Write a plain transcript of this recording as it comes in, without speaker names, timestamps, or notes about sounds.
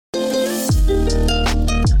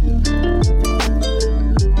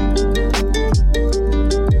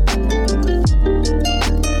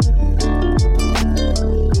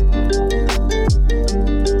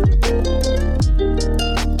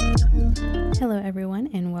everyone,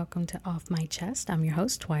 and welcome to Off My Chest. I'm your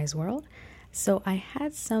host, Wise World. So I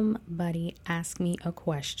had somebody ask me a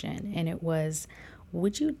question, and it was,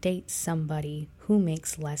 would you date somebody who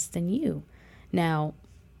makes less than you? Now,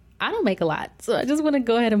 I don't make a lot, so I just want to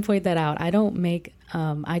go ahead and point that out. I don't make,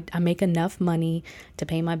 I make enough money to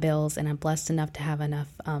pay my bills, and I'm blessed enough to have enough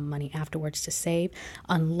money afterwards to save,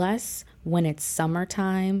 unless when it's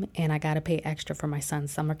summertime and I got to pay extra for my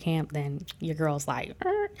son's summer camp, then your girl's like,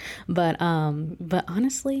 but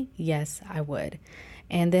honestly, yes, I would.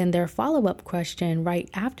 And then their follow-up question right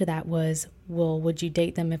after that was, well, would you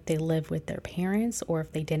date them if they live with their parents or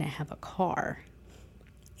if they didn't have a car?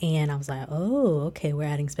 And I was like, oh, okay, we're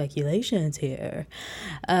adding speculations here.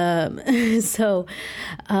 So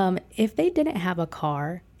if they didn't have a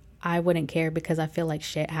car, I wouldn't care because I feel like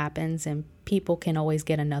shit happens and people can always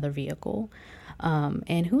get another vehicle.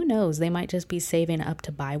 And who knows, they might just be saving up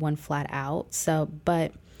to buy one flat out. So,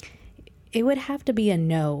 but it would have to be a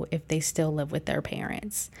no if they still live with their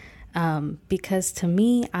parents. Because to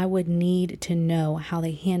me, I would need to know how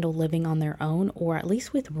they handle living on their own or at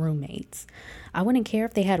least with roommates. I wouldn't care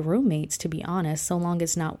if they had roommates, to be honest, so long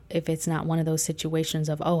as if it's not one of those situations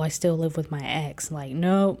of, oh, I still live with my ex. Like,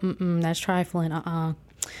 no, that's trifling.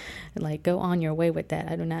 Like, go on your way with that.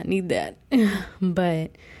 I do not need that.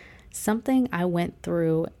 But something I went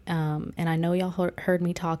through, and I know y'all heard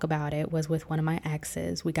me talk about it, was with one of my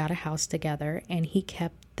exes. We got a house together and he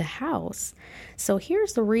kept the house. So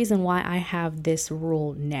here's the reason why I have this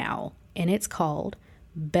rule now, and it's called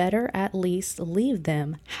better at least leave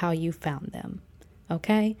them how you found them.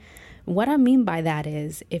 Okay? What I mean by that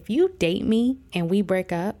is if you date me and we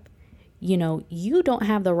break up, you don't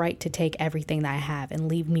have the right to take everything that I have and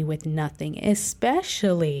leave me with nothing,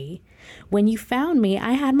 especially when you found me,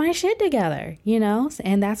 I had my shit together,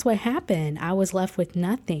 and that's what happened. I was left with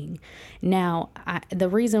nothing. Now, the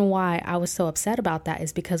reason why I was so upset about that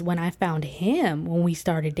is because when I found him, when we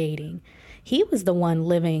started dating, he was the one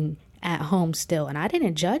living at home still. And I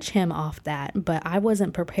didn't judge him off that, but I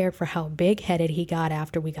wasn't prepared for how big-headed he got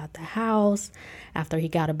after we got the house, after he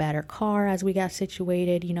got a better car as we got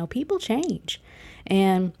situated. People change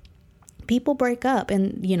and people break up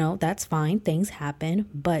and, that's fine. Things happen.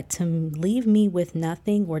 But to leave me with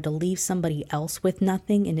nothing or to leave somebody else with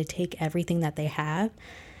nothing and to take everything that they have,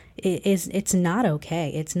 it's not okay.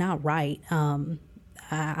 It's not right.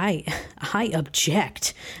 I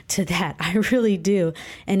object to that. I really do.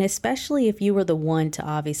 And especially if you were the one to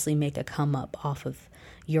obviously make a come up off of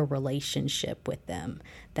your relationship with them,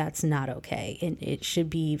 that's not okay. And it should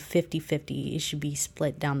be 50-50. It should be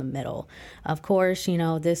split down the middle. Of course,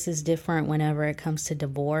 this is different whenever it comes to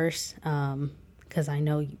divorce. Because I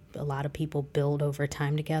know a lot of people build over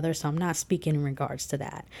time together. So I'm not speaking in regards to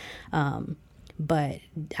that. But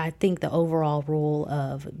I think the overall rule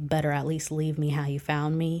of better at least leave me how you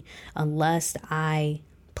found me, unless I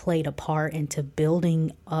played a part into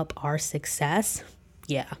building up our success.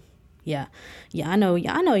 Yeah. I know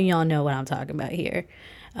y'all know what I'm talking about here.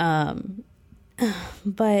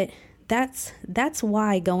 But that's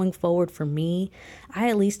why going forward for me, I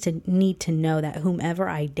at least need to know that whomever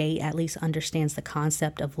I date at least understands the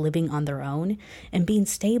concept of living on their own and being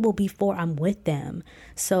stable before I'm with them.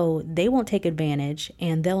 So they won't take advantage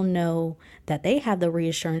and they'll know that they have the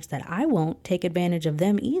reassurance that I won't take advantage of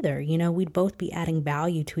them either. We'd both be adding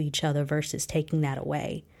value to each other versus taking that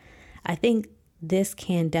away. I think this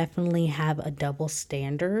can definitely have a double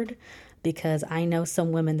standard, because I know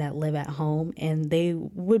some women that live at home and they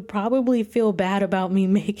would probably feel bad about me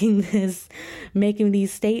making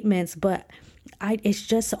these statements, but I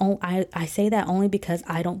say that only because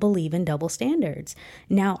I don't believe in double standards.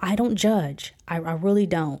 Now, I don't judge. I really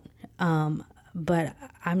don't. But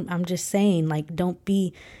I'm just saying, like, don't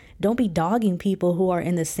be dogging people who are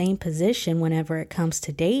in the same position whenever it comes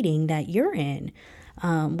to dating that you're in.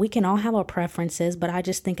 We can all have our preferences, but I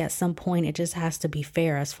just think at some point it just has to be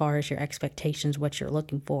fair as far as your expectations, what you're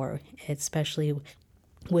looking for, especially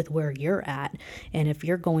with where you're at and if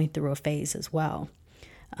you're going through a phase as well.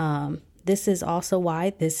 This is also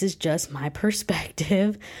why this is just my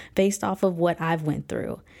perspective based off of what I've went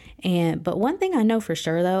through. But one thing I know for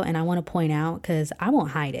sure, though, and I want to point out, because I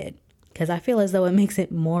won't hide it, because I feel as though it makes me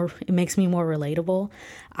more relatable.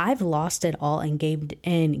 I've lost it all and gained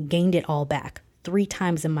it all back 3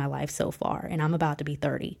 times in my life so far, and I'm about to be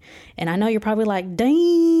 30. And I know you're probably like,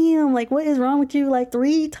 damn, like, what is wrong with you? Like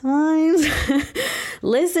 3 times?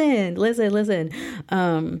 Listen.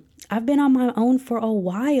 I've been on my own for a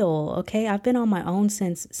while. Okay. I've been on my own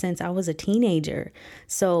since I was a teenager.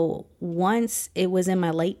 So once it was in my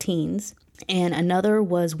late teens, and another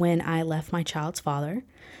was when I left my child's father.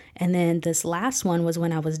 And then this last one was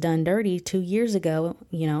when I was done dirty 2 years ago,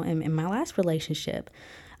 in my last relationship.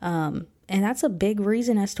 And that's a big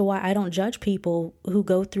reason as to why I don't judge people who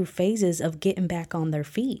go through phases of getting back on their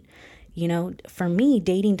feet. For me,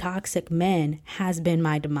 dating toxic men has been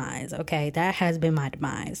my demise. Okay. That has been my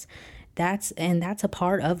demise. That's a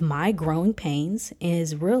part of my growing pains,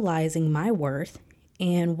 is realizing my worth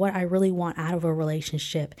and what I really want out of a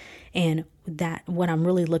relationship, and that what I'm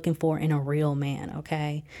really looking for in a real man.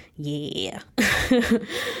 Okay. Yeah.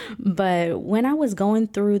 But when I was going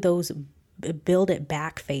through those build it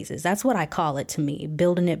back phases, that's what I call it to me,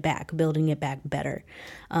 building it back better.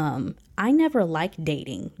 I never liked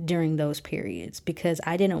dating during those periods because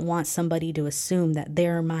I didn't want somebody to assume that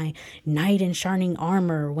they're my knight in shining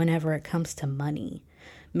armor whenever it comes to money.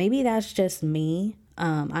 Maybe that's just me.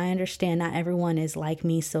 I understand not everyone is like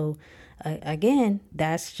me. So again,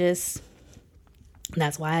 that's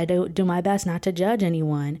why I do my best not to judge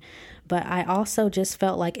anyone. But I also just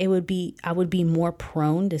felt like I would be more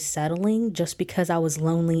prone to settling just because I was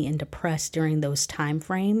lonely and depressed during those time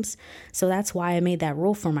frames. So that's why I made that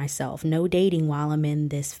rule for myself: no dating while I'm in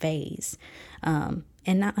this phase. And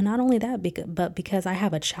not only that, but because I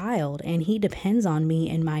have a child and he depends on me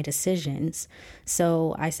in my decisions.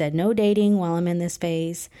 So I said no dating while I'm in this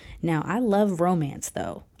phase. Now, I love romance,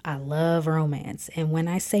 though. I love romance. And when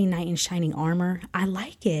I say knight in shining armor, I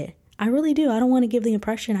like it. I really do. I don't want to give the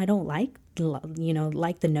impression I don't like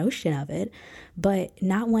the notion of it, but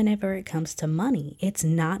not whenever it comes to money. It's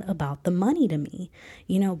not about the money to me.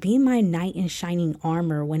 Be my knight in shining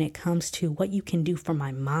armor when it comes to what you can do for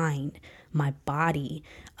my mind, my body,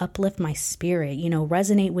 uplift my spirit,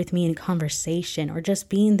 resonate with me in conversation, or just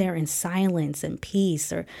being there in silence and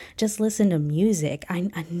peace, or just listen to music.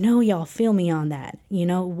 I know y'all feel me on that.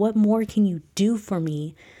 What more can you do for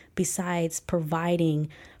me besides providing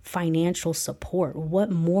financial support? What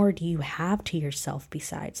more do you have to yourself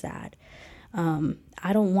besides that?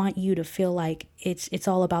 I don't want you to feel like it's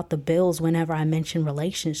all about the bills whenever I mention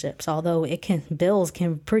relationships, although bills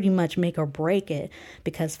can pretty much make or break it,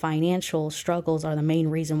 because financial struggles are the main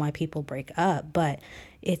reason why people break up. But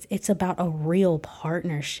it's about a real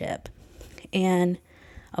partnership. And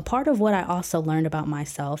a part of what I also learned about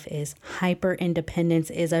myself is hyper independence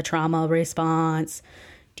is a trauma response.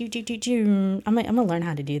 I'm gonna learn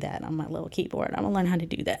how to do that on my little keyboard. I'm gonna learn how to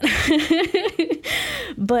do that.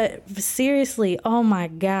 But seriously, oh my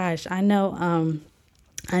gosh, I know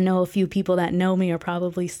a few people that know me are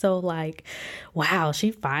probably so like, wow, she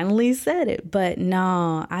finally said it. But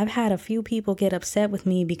no, I've had a few people get upset with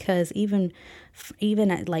me because even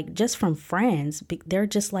like just from friends, they're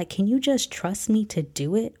just like, can you just trust me to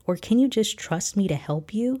do it? Or can you just trust me to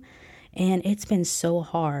help you? And it's been so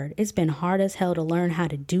hard. It's been hard as hell to learn how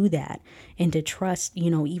to do that and to trust,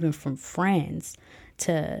 even from friends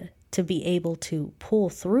to be able to pull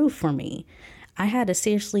through for me. I had to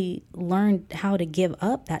seriously learn how to give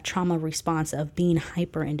up that trauma response of being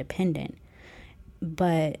hyper independent.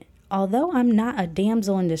 But although I'm not a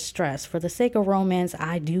damsel in distress, for the sake of romance,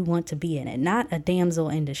 I do want to be in it. Not a damsel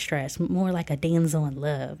in distress, more like a damsel in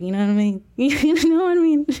love. You know what I mean? You know what I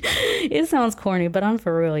mean? It sounds corny, but I'm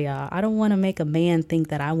for real, y'all. I don't want to make a man think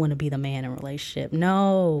that I want to be the man in a relationship.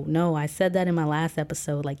 No, I said that in my last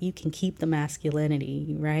episode. Like, you can keep the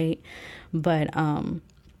masculinity, right? But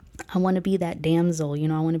I want to be that damsel,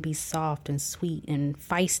 I want to be soft and sweet and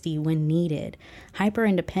feisty when needed. Hyper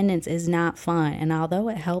independence is not fun. And although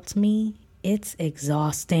it helped me, it's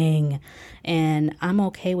exhausting. And I'm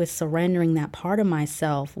okay with surrendering that part of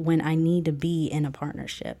myself when I need to be in a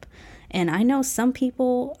partnership. And I know some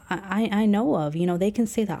people I know of, they can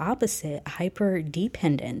say the opposite, hyper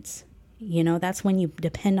dependence. That's when you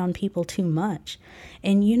depend on people too much.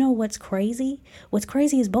 And what's crazy? What's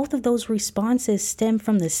crazy is both of those responses stem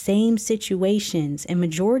from the same situations. And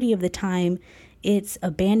majority of the time, it's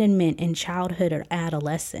abandonment in childhood or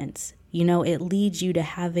adolescence. It leads you to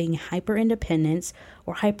having hyper independence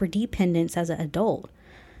or hyper dependence as an adult,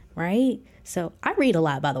 right? So I read a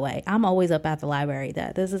lot, by the way. I'm always up at the library.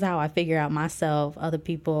 This is how I figure out myself, other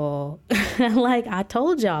people. Like I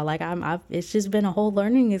told y'all, like it's just been a whole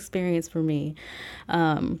learning experience for me.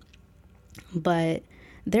 But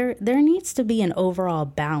there needs to be an overall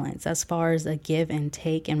balance as far as a give and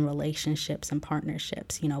take in relationships and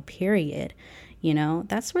partnerships, period.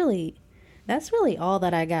 That's really all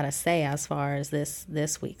that I gotta say as far as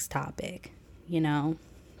this week's topic,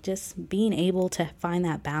 just being able to find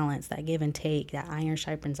that balance, that give and take, that iron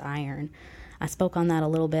sharpens iron. I spoke on that a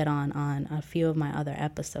little bit on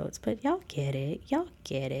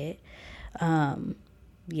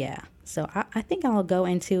yeah. So I think I'll go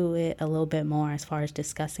into it a little bit more as far as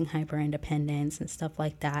discussing hyper independence and stuff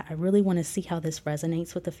like that. I really want to see how this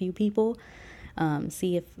resonates with a few people.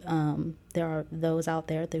 See if there are those out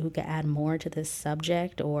there who could add more to this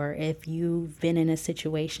subject, or if you've been in a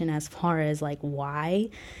situation as far as like why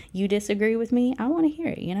you disagree with me. I want to hear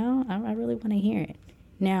it, you know? I really want to hear it.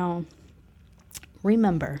 Now,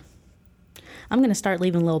 remember, I'm going to start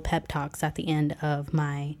leaving little pep talks at the end of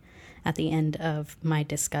my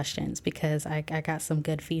discussions because I got some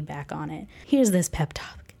good feedback on it. Here's this pep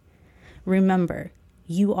talk. Remember,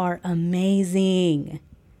 you are amazing.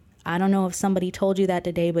 I don't know if somebody told you that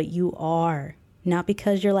today, but you are. Not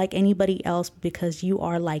because you're like anybody else, because you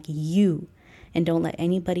are like you. And don't let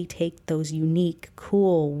anybody take those unique,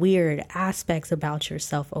 cool, weird aspects about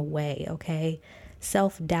yourself away, okay?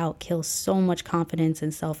 Self-doubt kills so much confidence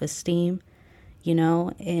and self-esteem, you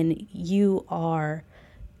know, and you are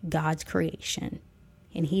God's creation,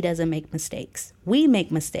 and he doesn't make mistakes. We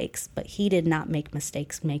make mistakes, but he did not make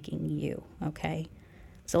mistakes making you, okay?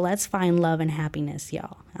 So let's find love and happiness,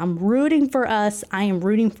 y'all. I'm rooting for us. I am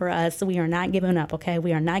rooting for us. We are not giving up, okay?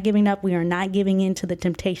 We are not giving up. We are not giving in to the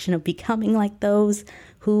temptation of becoming like those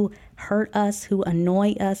who hurt us, who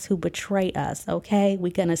annoy us, who betray us, okay?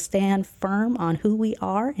 We're going to stand firm on who we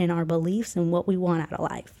are and our beliefs and what we want out of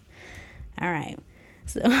life. All right.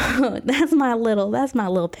 So that's my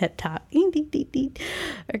little pep talk.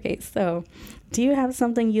 Okay, so do you have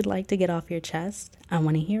something you'd like to get off your chest? I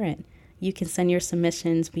want to hear it. You can send your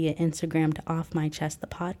submissions via Instagram to Off My Chest the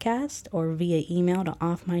Podcast, or via email to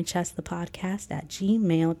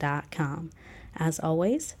offmychestthepodcast@gmail.com. As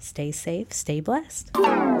always, stay safe, stay blessed.